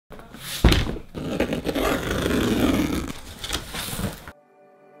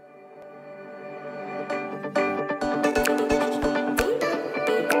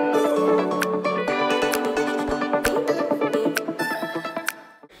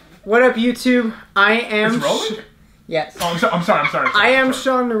What up, YouTube? I am. It's rolling? Yes. Oh, I'm sorry. I am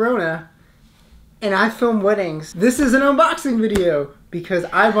Sean Nerona, and I film weddings. This is an unboxing video because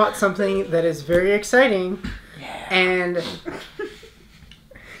I bought something that is very exciting, and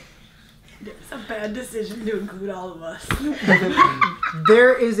it's a bad decision to include all of us.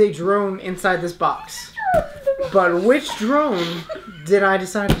 there is a drone inside this box. But which drone did I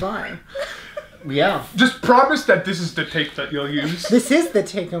decide to buy? Yeah. Just promise that this is the take that you'll use. This is the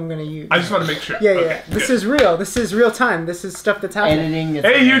take I'm gonna use. I just want to make sure. Yeah. Okay, This is real. This is real time. This is stuff that's happening. Editing is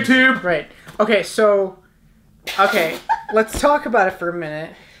Hey, YouTube! Right. Okay, so... Okay, let's talk about it for a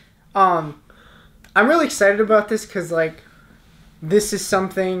minute. I'm really excited about this because, like, this is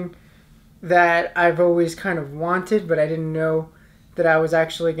something that I've always kind of wanted, but I didn't know that I was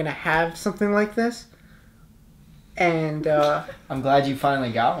actually going to have something like this. And, I'm glad you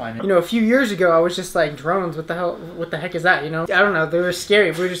finally got one. you know, a few years ago, I was just like, drones, what the heck is that, you know? I don't know, they were scary.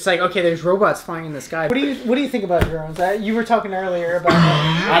 We were just like, okay, there's robots flying in the sky. What do you think about drones? You were talking earlier about...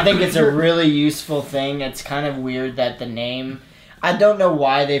 I think it's a really useful thing. It's kind of weird that the name... I don't know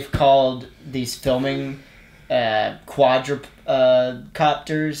why they've called these filming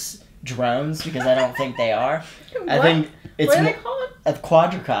quadricopters drones, because I don't think they are. I think it's what are they called? A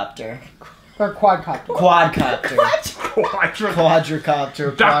quadricopter. Or quadcopter. Quadcopter. Quadricopter.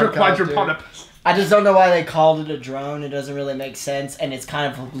 Quadricopter. Dr. quadcopter. Quadripodopus. I just don't know why they called it a drone. It doesn't really make sense, and it's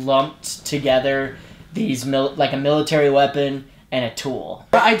kind of lumped together these like a military weapon and a tool.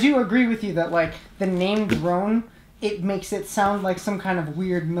 But I do agree with you that, like, the name drone, it makes it sound like some kind of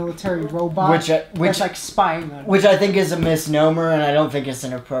weird military robot that's, like, spying on you. Which I think is a misnomer, and I don't think it's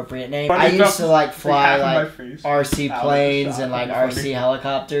an appropriate name. I used to, like, fly, like, RC planes and, like, RC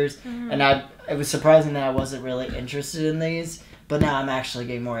helicopters, and it was surprising that I wasn't really interested in these, but now I'm actually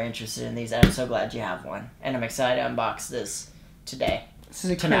getting more interested in these, and I'm so glad you have one, and I'm excited to unbox this today. This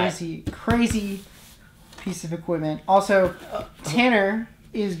is a crazy piece of equipment. Also, Tanner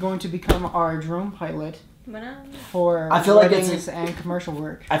is going to become our drone pilot for weddings and commercial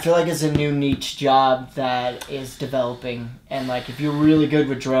work. I feel like it's a new niche job that is developing, and like if you're really good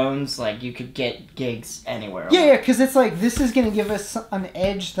with drones, like you could get gigs anywhere. Yeah, because it's like this is going to give us an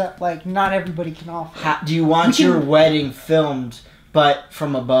edge that like not everybody can offer. Do you want your wedding filmed but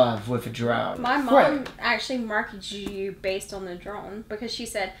from above with a drone? My mom actually marketed you based on the drone because she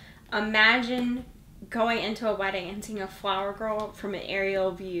said, imagine going into a wedding and seeing a flower girl from an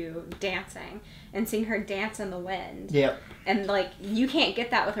aerial view dancing and seeing her dance in the wind. Yep. And like you can't get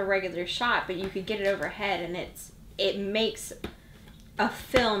that with a regular shot, but you could get it overhead, and it makes a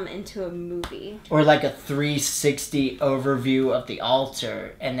film into a movie. Or like a 360 overview of the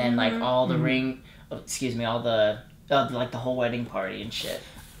altar, and then like all the all the like the whole wedding party and shit.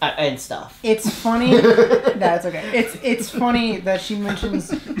 And stuff. It's funny. That's okay. It's funny that she mentions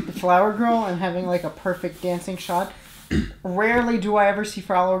the flower girl and having like a perfect dancing shot. Rarely do I ever see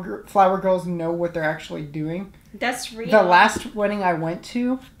flower girls know what they're actually doing. That's real. The last wedding I went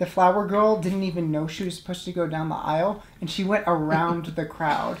to, the flower girl didn't even know she was supposed to go down the aisle, and she went around the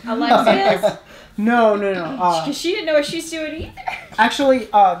crowd. Alexis? No. Because she didn't know what she's doing either. Actually,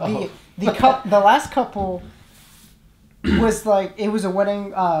 the last couple was like, it was a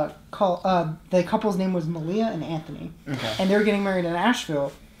wedding called, the couple's name was Malia and Anthony. Okay. And they were getting married in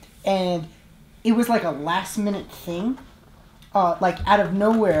Asheville. And it was like a last minute thing. Like out of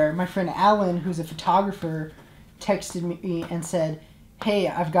nowhere, my friend Alan, who's a photographer, texted me and said, hey,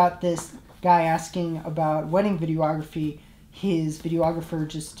 I've got this guy asking about wedding videography. His videographer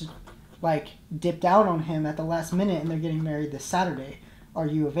just like dipped out on him at the last minute and they're getting married this Saturday. Are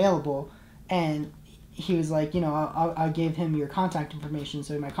you available? And he was like, you know, I gave him your contact information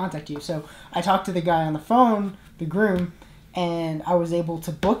so he might contact you. So I talked to the guy on the phone, the groom, and I was able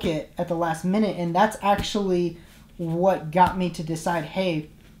to book it at the last minute. And that's actually what got me to decide, hey,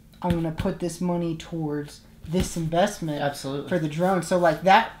 I'm going to put this money towards this investment. Absolutely. For the drone. So like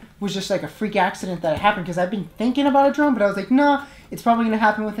that was just like a freak accident that happened because I've been thinking about a drone, but I was like, no, it's probably going to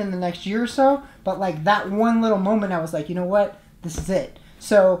happen within the next year or so. But like that one little moment, I was like, you know what? This is it.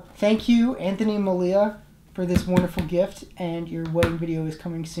 So, thank you, Anthony and Malia, for this wonderful gift, and your wedding video is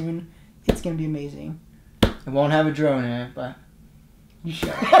coming soon. It's going to be amazing. It won't have a drone in it, but... You should.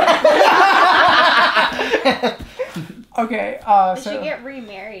 Okay, They should get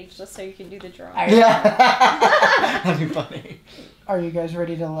remarried just so you can do the drone. Yeah. That'd be funny. Are you guys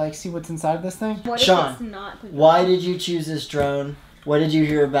ready to, like, see what's inside of this thing? What Sean, if it's not the drone? Why did you choose this drone? What did you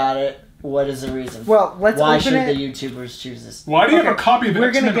hear about it? What is the reason? Well, Why should the YouTubers choose this? Why do you have a copy of it?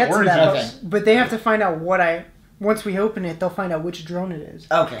 We're going to get to that, Okay. but they have to find out what once we open it, they'll find out which drone it is.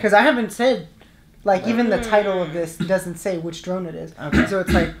 Okay. Because I haven't said Like, even the title of this doesn't say which drone it is. Okay. So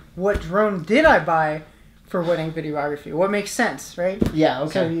it's like, what drone did I buy for wedding videography? What makes sense, right? Yeah,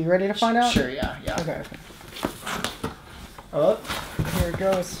 okay. So are you ready to find out? Sure, yeah. Okay. Oh. Here it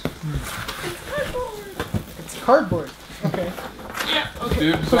goes. It's cardboard. It's cardboard. Okay. Yeah.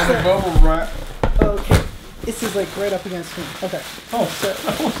 Dibs on the bubble wrap. Okay. This is like right up against me. Okay. Oh, So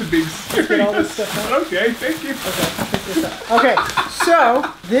I wasn't being serious. get all this stuff out. Okay, thank you. Okay, I'll pick this up. Okay,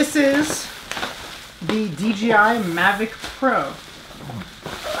 so this is the DJI Mavic Pro.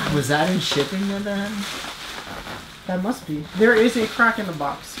 Was that in shipping then? That must be. There is a crack in the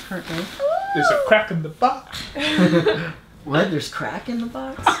box currently. There's a crack in the box. What? There's crack in the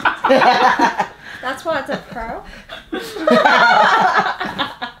box? That's why it's a pro.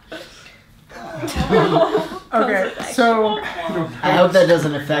 Okay, so I hope that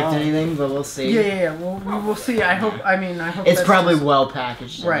doesn't affect anything, but we'll see. yeah. Well, we will see. I hope. I hope It's that's probably just- well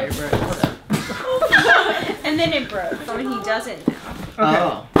packaged. right. Okay. And then it broke. So he doesn't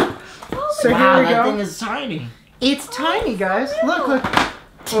now. Oh. So Wow, here we that go. thing is tiny. It's tiny, guys. Look.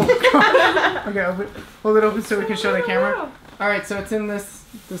 Oh, okay, hold it open so we can show the camera. All right, so it's in this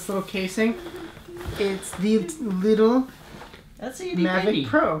little casing. It's the little That's a Mavic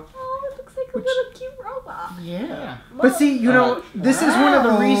Pro. Oh, it looks like a Which- little cute robot. Yeah. But see, you know, this is one of the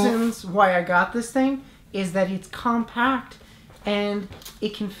wow. reasons why I got this thing is that it's compact and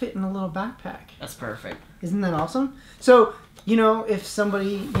it can fit in a little backpack. That's perfect. Isn't that awesome? So, you know, if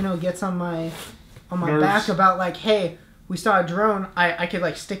somebody, you know, gets on my Nerves. back about like, hey, we saw a drone, I could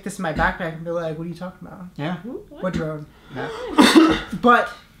like stick this in my backpack and be like, what are you talking about? Yeah. What drone? Yeah. But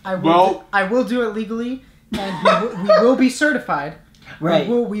I will do it legally and we will be certified. Right.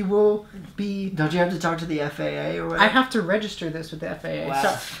 We will be. Don't you have to talk to the FAA or whatever? I have to register this with the FAA, Wow.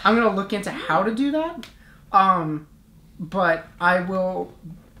 so I'm gonna look into how to do that. But I will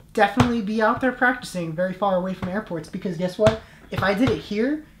definitely be out there practicing very far away from airports because guess what? If I did it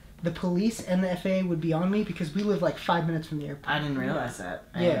here, the police and the FAA would be on me because we live like 5 minutes from the airport. I didn't realize that.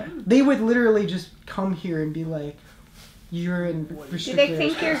 Yeah, they would literally just come here and be like, "You're in restricted." Do they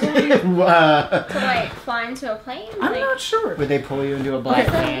think you're airspace." going Wow. to like fly into a plane? I'm Like, not sure. Would they pull you into a black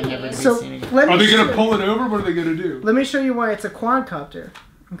Okay. van? Never to be So seen again? let me Are they show- gonna pull it over? What are they gonna do? Let me show you why it's a quadcopter.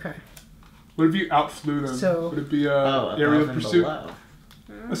 Okay. What if you outflew them? So- Would it be Oh, aerial above and pursuit? below.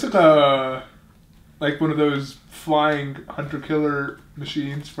 It's like one of those flying hunter-killer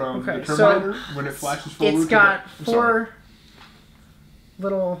machines from Okay, the so Terminator when it flashes forward. It's to got the- I'm sorry. 4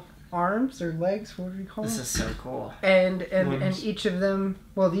 little arms or legs. What do you call This them? is so cool. And Limbs. each of them,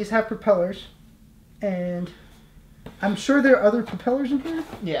 well, these have propellers, and I'm sure there are other propellers in here.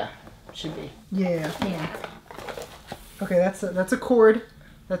 Yeah. Should be. Yeah. yeah. Okay, that's a cord.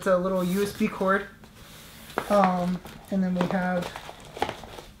 That's a little USB cord. And then we have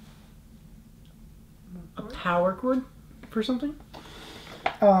a power cord for something.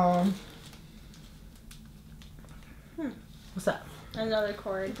 What's that? Another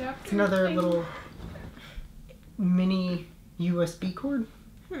cord. It's another little mini USB cord.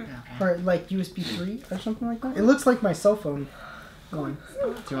 Okay. Or like USB 3 or something like that. It looks like my cell phone going. Do you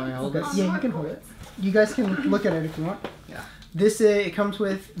want me to hold Okay. this? Yeah, you can hold it. You guys can look at it if you want. Yeah. This it comes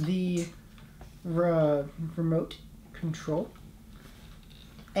with the remote control,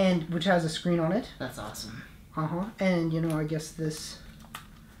 and which has a screen on it. That's awesome. And you know, I guess this,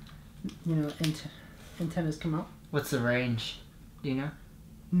 you know, antennas come out. What's the range? Do you know?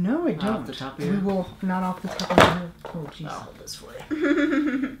 No, I Not don't. off the top of We your head? will not off the top of my head. Oh, jeez. I'll hold this for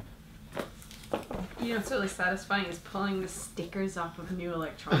you. You know, what's really satisfying is pulling the stickers off of new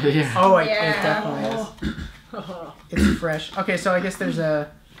electronics. Yeah. Oh, it Yeah. definitely is. It's fresh. Okay, so I guess there's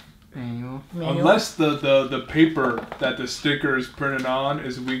a Manual. manual. Unless the paper that the sticker is printed on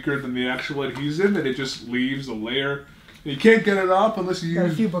is weaker than the actual adhesive, and it just leaves a layer. You can't get it off unless you Got a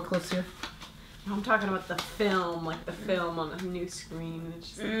use. few booklets here. I'm talking about the film, like the film on a new screen. It's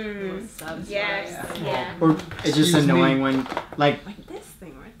just like, the most satisfying. Yes. Yeah. Or it's just Excuse annoying me. when, like, Like this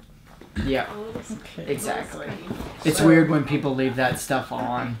thing, right? yeah, Oh, this Okay. exactly. screen. It's weird when people leave that stuff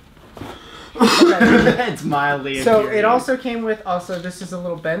on. Okay. It's mildly So it infuriating. also came with, this is a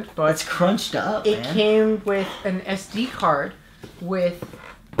little bent, but It's crunched up, it man. came with an SD card with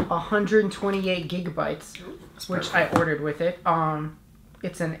 128 gigabytes, which I ordered with it.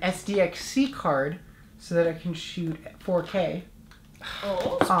 It's an SDXC card so that I can shoot 4K.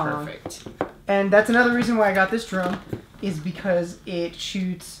 Oh. It's perfect. And that's another reason why I got this drone, is because it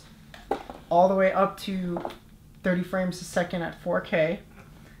shoots all the way up to 30 frames a second at 4K.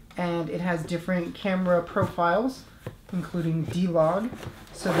 And it has different camera profiles, including D-Log,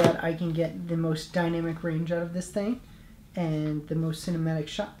 so that I can get the most dynamic range out of this thing and the most cinematic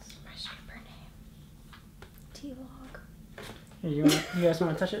shots. My stripper name. Here, you guys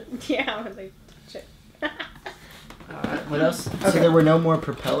want to touch it? Yeah, I would like to touch it. Alright, what else? Okay. So there were no more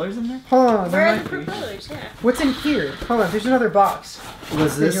propellers in there? Hold on. Where are the propellers? Yeah. What's in here? Hold on. There's another box.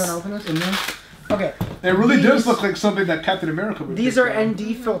 Was this Did you want to open this? in there? Okay. It really does look like something that Captain America would. These are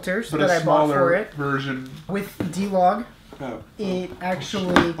ND filters but that I bought for it. Version with D-Log. Oh. It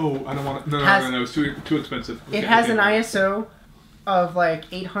actually. Oh, I don't want to. No. It's too expensive. It has an ISO of like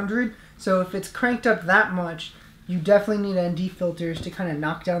 800. So if it's cranked up that much, you definitely need ND filters to kind of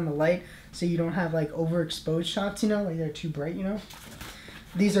knock down the light, so you don't have like overexposed shots. You know, like they're too bright. You know.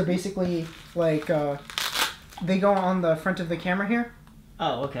 These are basically like they go on the front of the camera here.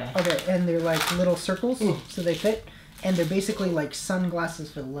 Oh, okay. Okay, and they're like little circles, so they fit, and they're basically like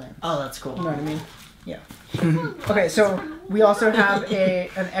sunglasses for the lens. Oh, that's cool. You know what I mean? Yeah. Okay, so we also have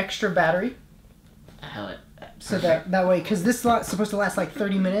an extra battery. So that way, because this is supposed to last like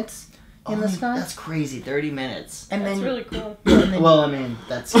 30 minutes in the sky. That's crazy, 30 minutes. And that's then really cool. Well, I mean,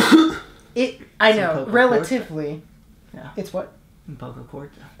 that's... I know, relatively. Yeah. It's what? Poco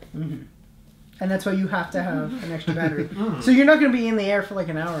cord. Mm-hmm. And that's why you have to have an extra battery. So you're not going to be in the air for like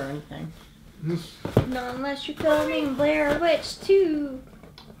an hour or anything. Not unless you're filming Blair Witch 2.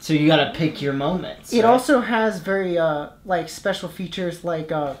 So you gotta pick your moments. It also has very like special features,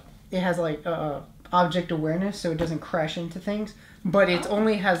 like it has like object awareness, so it doesn't crash into things. But it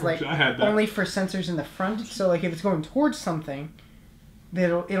only has like only for sensors in the front. So like if it's going towards something,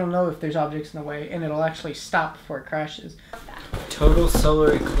 it'll know if there's objects in the way, and it'll actually stop before it crashes. Total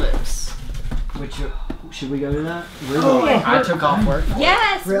solar eclipse. Which should we go to that? I took off work.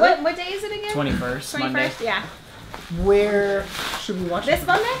 Yes. Really? What day is it again? 21st. Monday. Yeah. Where should we watch this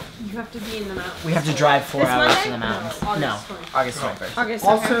Monday? You have to be in the mountains. We have to drive 4 This hours Monday? to the mountains. No, August 21st. August.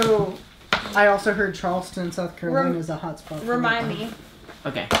 Also, I also heard Charleston, South Carolina is a hot spot. Remind me.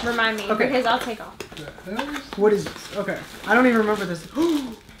 Okay. Remind me, Okay. because I'll take off. What is this? Okay. I don't even remember this.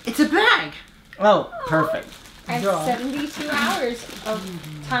 It's a bag! Oh, perfect. I have 72 hours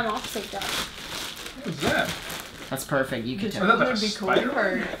of time off saved up. What is that? That's perfect. You could Is that like a That'd be cool.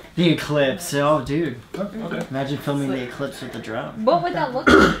 spider? the eclipse. Oh, dude. Okay. Imagine filming the eclipse with the drone. What would that look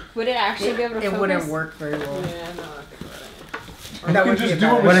like? Would it actually be able to It focus? wouldn't work very well. Yeah, no, Or That you would can be just a do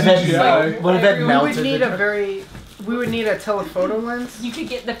bad it What with if it, CGI. what if it We melted? would need the we would need a telephoto lens. You could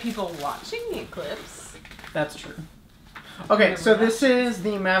get the people watching the eclipse. That's true. Okay, so this is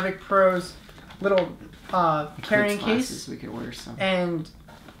the Mavic Pro's little carrying eclipse case, glasses, we could order some. and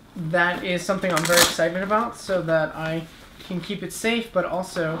that is something I'm very excited about, so that I can keep it safe, but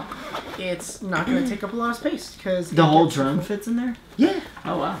also it's not going to take up a lot of space because The whole drone fits in there? Yeah.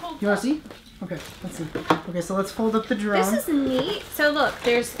 Oh, wow. You want to see? Okay, let's see. Okay, so let's fold up the drone. This is neat. So look,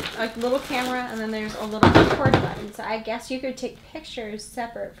 there's a little camera and then there's a little record button. So I guess you could take pictures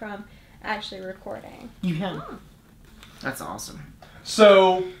separate from actually recording. You can. That's awesome.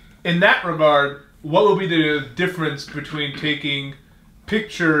 So, in that regard, what will be the difference between taking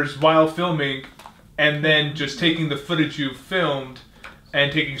pictures while filming and then just taking the footage you filmed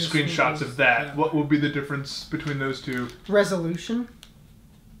and taking screenshots of that? Yeah. What will be the difference between those two? Resolution.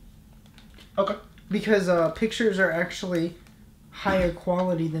 Okay. Because pictures are actually higher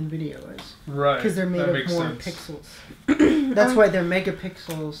quality than video is. Right. Because they're made That of makes more sense. pixels. That's why they're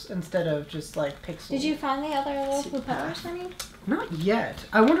megapixels instead of just like pixels. Did you find the other little propellers, honey? Not yet.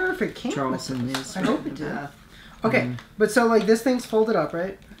 I wonder if it came. Charleston is. I hope it did. Okay, but so like this thing's folded up,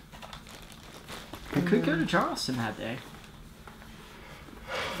 right? I could go to Charleston that day.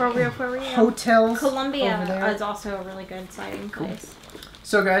 For real, for real. Hotels. Columbia over there. is also a really good sighting place.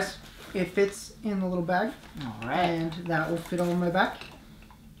 So guys, it fits in the little bag, All right. and that will fit on my back.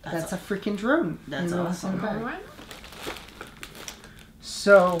 That's a freaking drone. That's in the awesome. bag. Alright.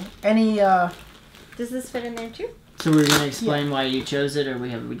 So any Does this fit in there too? So we're gonna explain why you chose it, or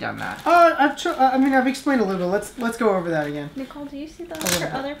have we done that? I've explained a little bit. Let's go over that again. Nicole, do you see the little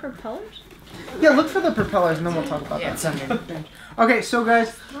bit. other propellers? Yeah, look for the propellers and then we'll talk about that. Okay, so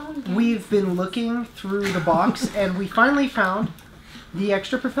guys, we've been looking through the box and we finally found the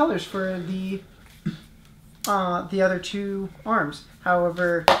extra propellers for the other two arms.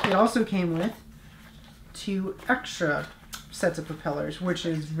 However, it also came with 2 extra sets of propellers, which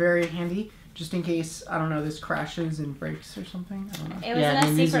is very handy. Just in case, I don't know, this crashes and breaks or something. I don't know. It was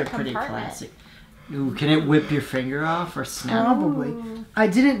in a these are secret pretty compartment. classic. Ooh, can it whip your finger off or snap? Probably. I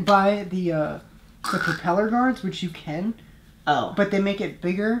didn't buy the propeller guards, which you can, Oh. but they make it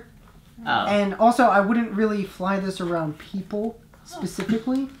bigger. Oh. And also, I wouldn't really fly this around people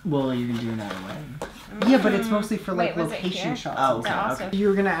specifically. Well, you can do another way. Yeah, but it's mostly for like Wait, was it location here? shots. Oh, and okay. stuff. also- You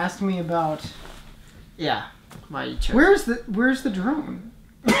were gonna ask me about Yeah. Why you chose? where's the drone?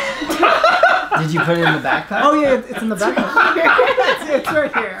 Did you put it in the backpack? Oh yeah, it's in the backpack. it's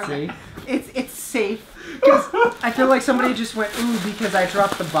right here. See? It's safe. Because I feel like somebody just went, ooh, because I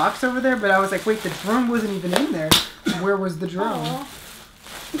dropped the box over there, but I was like, wait, the drone wasn't even in there. Where was the drone?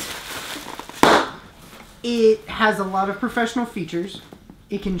 It has a lot of professional features.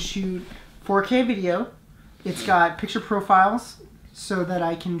 It can shoot 4K video. It's got picture profiles so that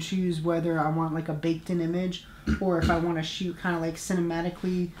I can choose whether I want like a baked-in image or if I want to shoot kind of like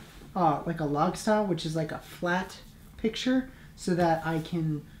cinematically, like a log style, which is like a flat picture, so that I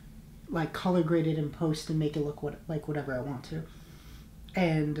can like color grade it in post and make it look like whatever I want to.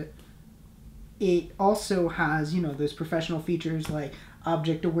 And it also has, you know, those professional features like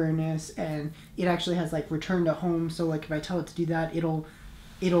object awareness, and it actually has like return to home. So like if I tell it to do that, it'll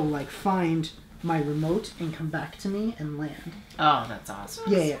like find my remote and come back to me and land. Oh, that's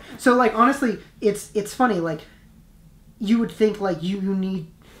awesome. Yeah. So like honestly, it's funny. Like you would think like you need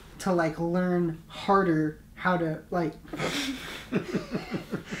to like learn harder how to like.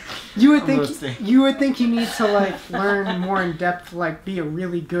 You would think you need to like learn more in depth, like be a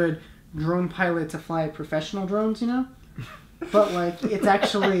really good drone pilot to fly professional drones, you know? But like it's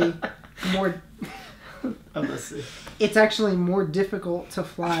actually more it's actually more difficult to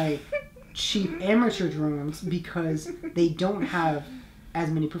fly cheap amateur drones because they don't have as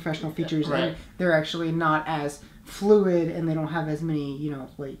many professional features, right, and they're actually not as fluid, and they don't have as many, you know,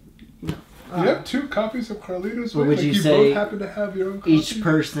 like, you know. You have 2 copies of Carlito's. What would like you say? Both happen to have your own copy? Each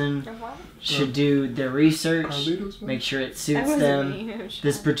person should do their research, make sure it suits them.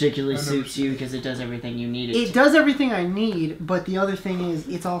 This particularly suits you because it does everything you need it. It does everything I need, but the other thing is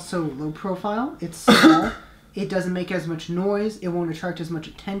it's also low profile. It's small. It doesn't make as much noise. It won't attract as much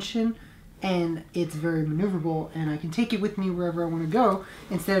attention, and it's very maneuverable. And I can take it with me wherever I want to go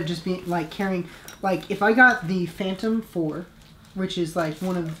instead of just being like carrying. Like if I got the Phantom 4. Which is like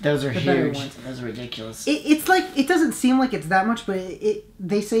one of those are the huge. Better ones. Those are ridiculous. It's like, it doesn't seem like it's that much, but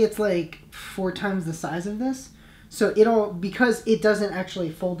they say it's like 4 times the size of this. So because it doesn't actually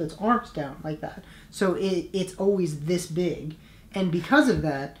fold its arms down like that. So it's always this big, and because of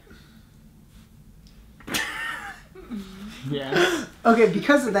that. Yes. Okay,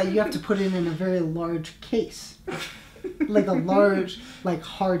 because of that, you have to put it in a very large case, like a large, like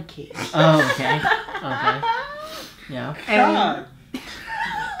hard case. Oh, okay. Okay. Yeah. And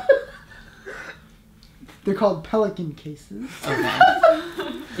they're called Pelican cases. Okay.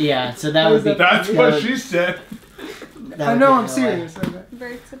 Yeah, so that would be... That's what she said. I know, I'm serious.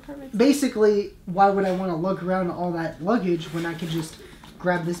 Basically, why would I want to lug around all that luggage when I could just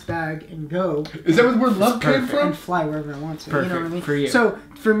grab this bag and go? Is that where lug came from? And fly wherever I want to. Perfect. You know what I mean? For you. So,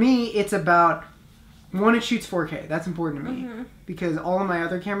 for me, it's about... One, it shoots 4K. That's important to me. Because all of my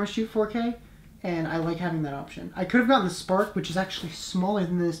other cameras shoot 4K. And I like having that option. I could have gotten the Spark, which is actually smaller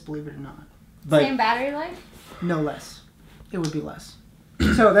than this, believe it or not. But same battery life? No less. It would be less.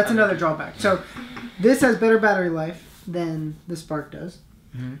 So that's another drawback. So this has better battery life than the Spark does.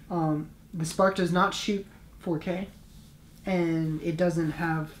 The Spark does not shoot 4K, and it doesn't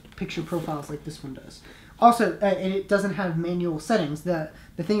have picture profiles like this one does. Also, it doesn't have manual settings. The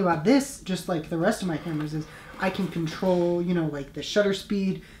thing about this, just like the rest of my cameras, is I can control, you know, like the shutter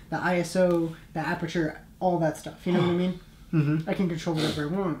speed, the ISO, the aperture, all that stuff. You know what I mean? I can control whatever I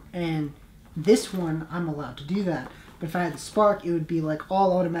want. And this one, I'm allowed to do that. But if I had the Spark, it would be like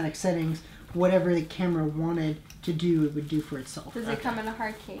all automatic settings. Whatever the camera wanted to do, it would do for itself. Does it come in a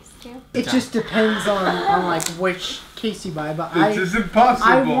hard case too? It just depends on like which case you buy. But This is impossible.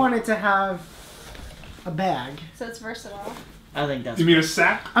 I wanted to have a bag. So it's versatile. I think that's... You mean a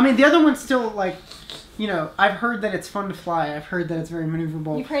sack? I mean, the other one's still like... You know, I've heard that it's fun to fly. I've heard that it's very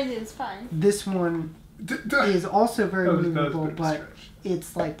maneuverable. You've heard that it's fun. This one is also very maneuverable, but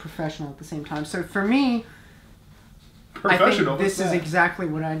it's like professional at the same time. So for me, I think this is exactly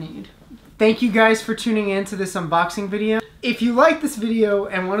what I need. Thank you guys for tuning in to this unboxing video. If you like this video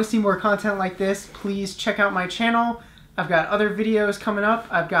and want to see more content like this, please check out my channel. I've got other videos coming up.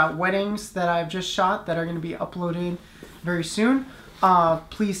 I've got weddings that I've just shot that are going to be uploaded very soon.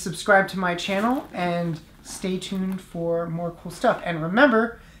 Please subscribe to my channel and stay tuned for more cool stuff. And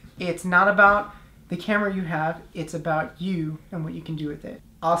remember, it's not about the camera you have, it's about you and what you can do with it.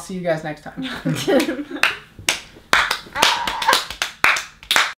 I'll see you guys next time.